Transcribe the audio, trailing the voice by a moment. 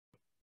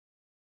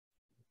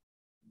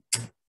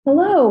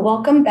Hello,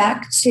 welcome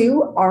back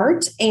to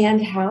art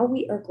and how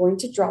we are going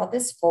to draw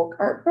this folk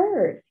art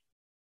bird.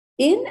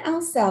 In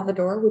El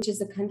Salvador, which is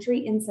a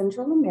country in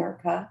Central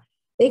America,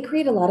 they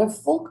create a lot of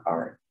folk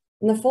art.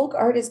 And the folk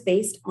art is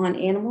based on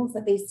animals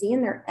that they see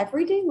in their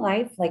everyday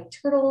life, like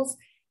turtles,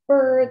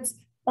 birds,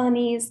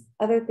 bunnies,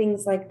 other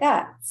things like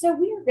that. So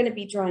we are going to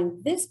be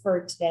drawing this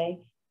bird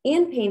today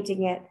and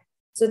painting it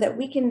so that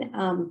we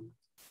can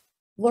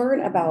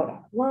learn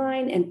about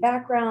line and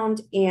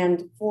background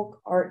and folk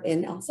art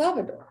in El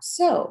Salvador.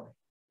 So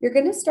you're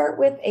going to start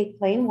with a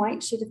plain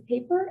white sheet of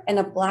paper and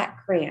a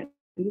black crayon.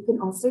 You can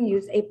also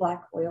use a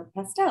black oil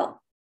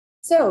pastel.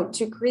 So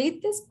to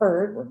create this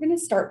bird, we're going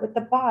to start with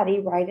the body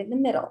right in the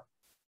middle.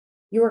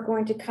 You are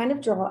going to kind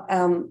of draw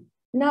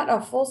not a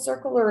full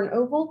circle or an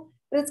oval,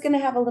 but it's going to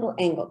have a little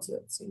angle to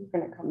it. So you're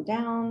going to come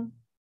down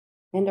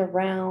and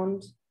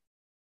around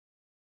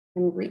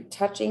and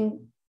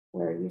retouching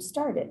where you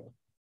started.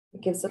 It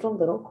gives it a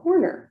little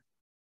corner.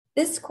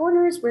 This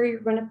corner is where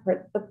you're going to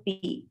put the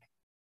beak.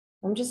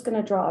 I'm just going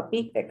to draw a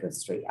beak that goes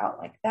straight out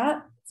like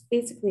that. It's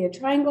basically a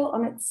triangle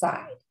on its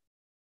side.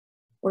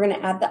 We're going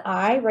to add the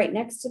eye right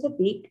next to the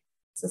beak.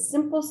 It's a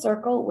simple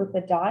circle with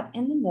a dot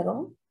in the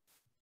middle.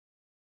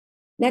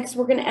 Next,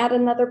 we're going to add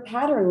another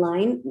pattern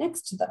line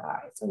next to the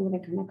eye. So I'm going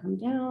to kind of come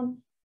down.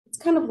 It's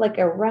kind of like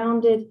a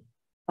rounded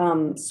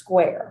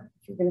square,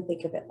 if you're going to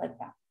think of it like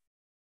that.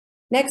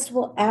 Next,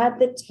 we'll add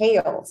the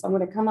tail. So I'm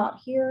going to come out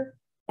here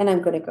and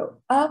I'm going to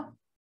go up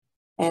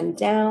and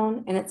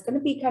down, and it's going to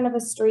be kind of a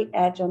straight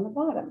edge on the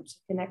bottom to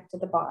connect to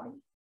the body.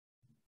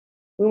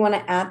 We want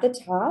to add the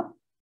top,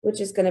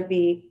 which is going to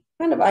be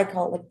kind of, I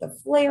call it like the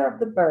flare of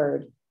the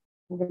bird.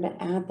 We're going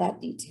to add that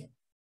detail.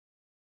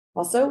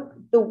 Also,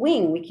 the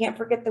wing, we can't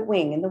forget the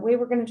wing. And the way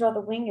we're going to draw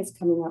the wing is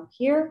coming up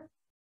here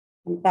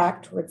and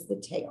back towards the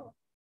tail.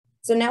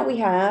 So now we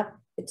have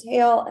the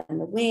tail and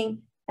the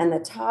wing and the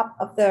top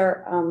of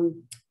their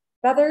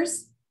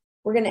feathers.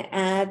 We're going to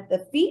add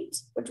the feet,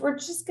 which we're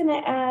just going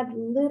to add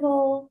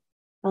little,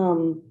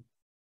 kind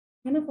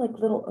of like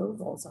little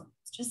ovals.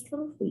 It's just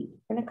little feet.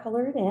 We're going to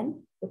color it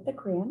in with the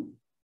crayon.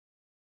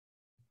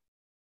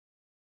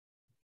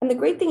 And the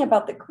great thing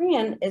about the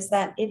crayon is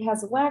that it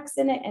has wax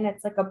in it and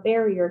it's like a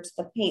barrier to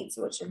the paint.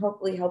 So it should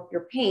hopefully help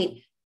your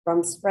paint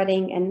from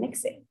spreading and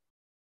mixing.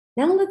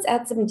 Now let's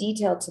add some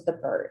detail to the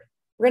bird.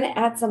 We're going to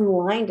add some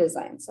line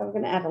design. So I'm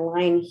going to add a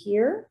line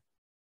here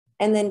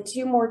and then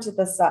two more to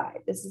the side.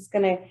 This is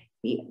going to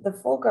be the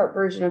folk art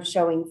version of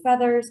showing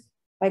feathers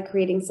by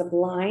creating some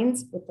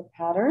lines with the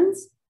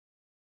patterns.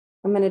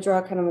 I'm going to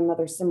draw kind of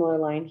another similar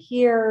line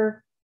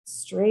here,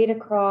 straight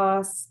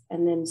across,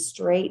 and then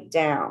straight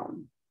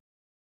down.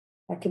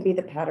 That could be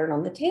the pattern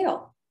on the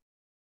tail.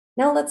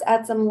 Now let's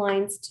add some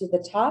lines to the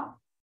top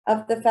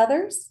of the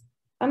feathers.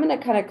 I'm going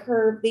to kind of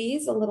curve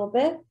these a little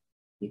bit.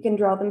 You can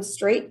draw them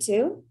straight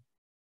too.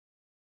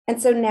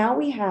 And so now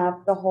we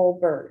have the whole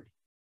bird,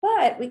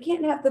 but we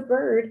can't have the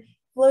bird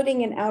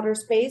floating in outer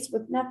space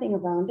with nothing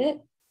around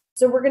it.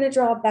 So we're going to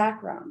draw a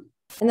background,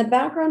 and the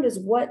background is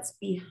what's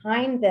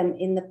behind them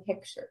in the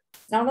picture.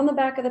 It's not on the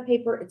back of the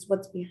paper. It's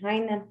what's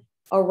behind them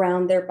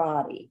around their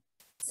body.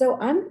 So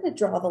I'm going to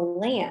draw the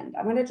land.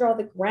 I'm going to draw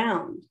the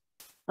ground,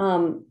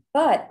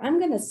 but I'm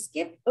going to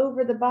skip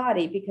over the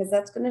body because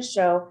that's going to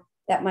show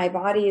that my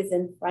body is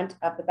in front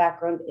of the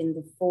background in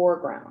the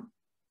foreground.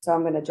 So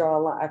I'm going to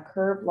draw a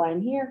curved line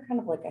here, kind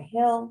of like a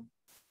hill.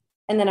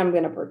 And then I'm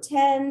going to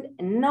pretend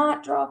and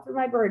not draw through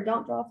my bird.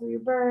 Don't draw through your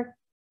bird.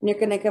 And you're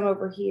going to come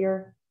over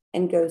here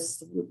and go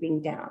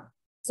swooping down.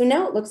 So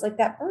now it looks like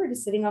that bird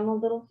is sitting on a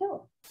little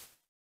hill.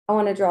 I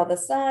want to draw the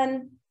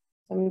sun.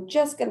 So I'm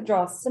just going to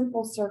draw a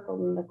simple circle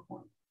in the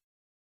corner.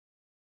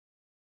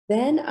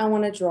 Then I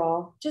want to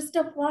draw just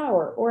a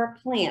flower or a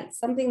plant,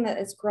 something that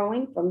is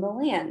growing from the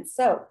land.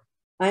 So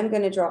I'm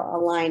going to draw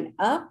a line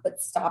up, but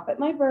stop at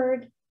my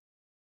bird.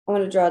 I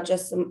want to draw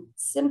just some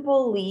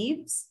simple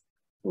leaves,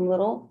 some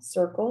little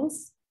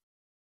circles.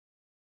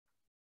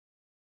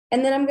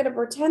 And then I'm going to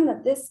pretend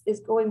that this is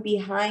going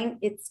behind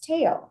its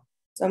tail.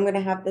 So I'm going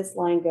to have this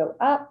line go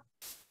up,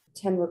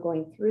 pretend we're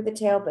going through the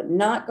tail, but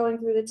not going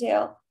through the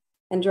tail,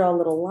 and draw a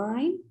little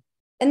line.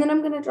 And then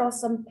I'm going to draw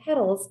some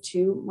petals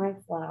to my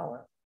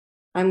flower.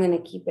 I'm going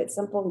to keep it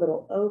simple,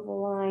 little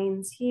oval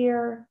lines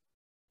here,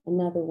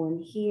 another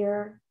one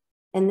here.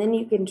 And then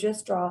you can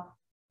just draw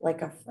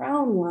like a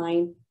frown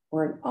line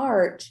or an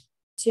arch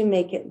to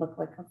make it look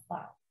like a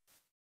flower.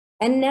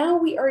 And now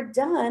we are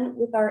done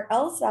with our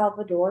El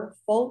Salvador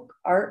folk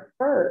art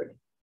bird.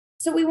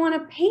 So we want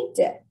to paint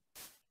it.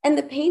 And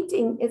the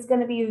painting is going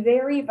to be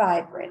very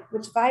vibrant,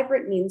 which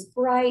vibrant means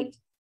bright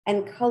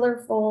and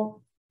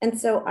colorful. And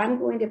so I'm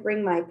going to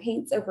bring my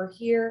paints over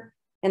here,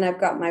 and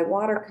I've got my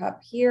water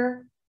cup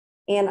here,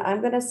 and I'm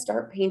going to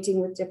start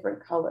painting with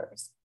different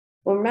colors.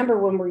 Well, remember,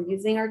 when we're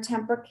using our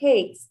tempera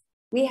cakes,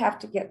 we have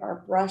to get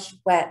our brush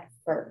wet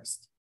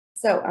first.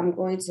 So I'm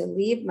going to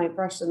leave my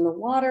brush in the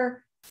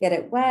water, get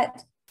it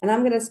wet, and I'm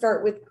going to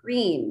start with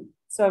green.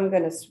 So I'm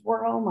going to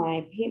swirl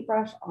my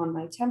paintbrush on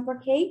my tempera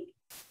cake.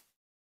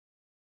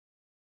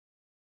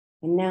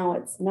 And now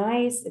it's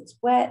nice, it's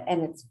wet,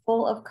 and it's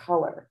full of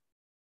color.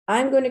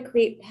 I'm going to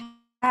create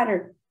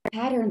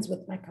patterns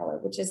with my color,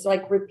 which is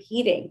like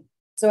repeating.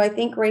 So I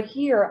think right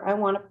here, I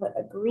want to put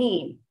a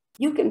green.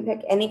 You can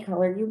pick any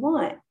color you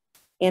want.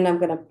 And I'm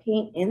going to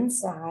paint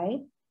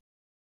inside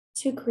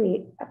to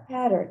create a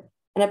pattern.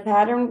 And a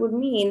pattern would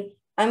mean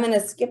I'm going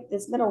to skip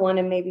this middle one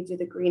and maybe do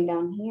the green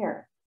down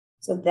here.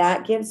 So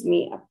that gives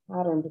me a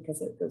pattern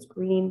because it goes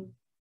green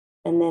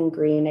and then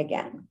green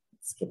again. It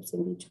skips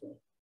in between.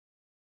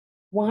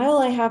 While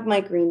I have my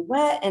green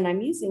wet and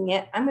I'm using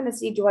it, I'm going to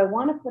see, do I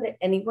want to put it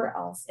anywhere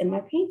else in my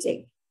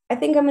painting? I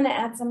think I'm going to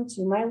add some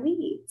to my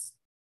leaves.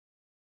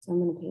 So I'm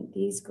going to paint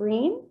these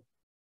green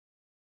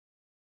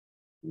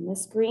and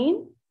this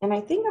green. And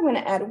I think I'm going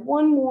to add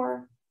one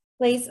more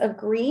place of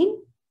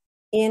green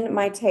in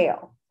my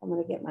tail. I'm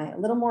going to get a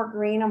little more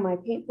green on my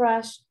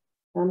paintbrush.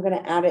 And I'm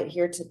going to add it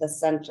here to the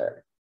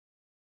center.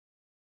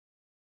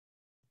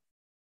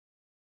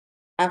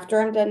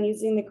 After I'm done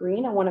using the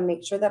green, I want to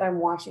make sure that I'm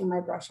washing my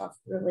brush off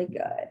really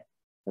good.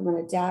 I'm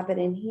going to dab it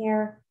in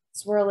here,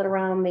 swirl it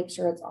around, make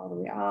sure it's all the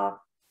way off,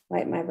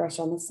 wipe my brush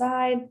on the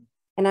side,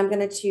 and I'm going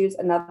to choose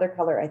another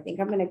color. I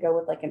think I'm going to go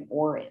with like an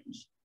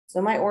orange.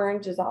 So my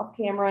orange is off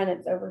camera and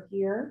it's over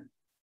here.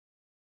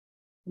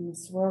 I'm going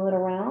to swirl it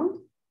around,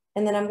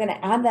 and then I'm going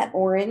to add that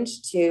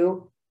orange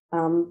to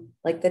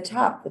like the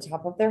top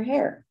of their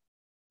hair.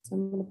 So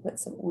I'm going to put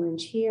some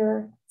orange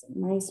here. It's a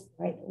nice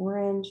bright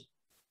orange.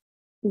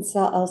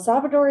 El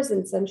Salvador is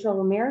in Central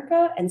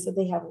America, and so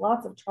they have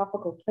lots of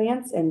tropical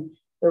plants and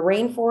the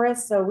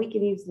rainforest, so we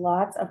can use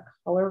lots of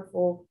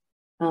colorful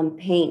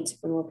paint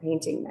when we're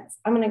painting this.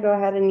 I'm going to go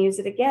ahead and use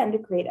it again to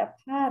create a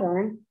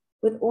pattern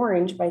with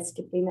orange by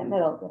skipping that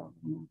middle. Go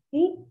on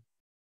paint,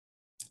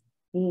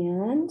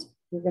 and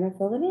you're going to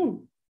fill it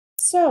in.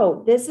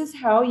 So this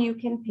is how you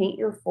can paint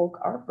your folk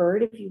art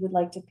bird. If you would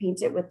like to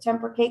paint it with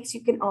temper cakes,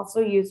 you can also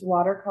use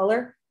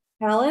watercolor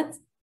palettes.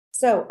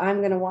 So I'm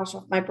going to wash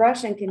off my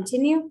brush and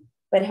continue,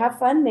 but have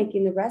fun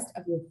making the rest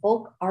of your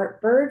folk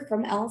art bird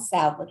from El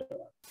Salvador.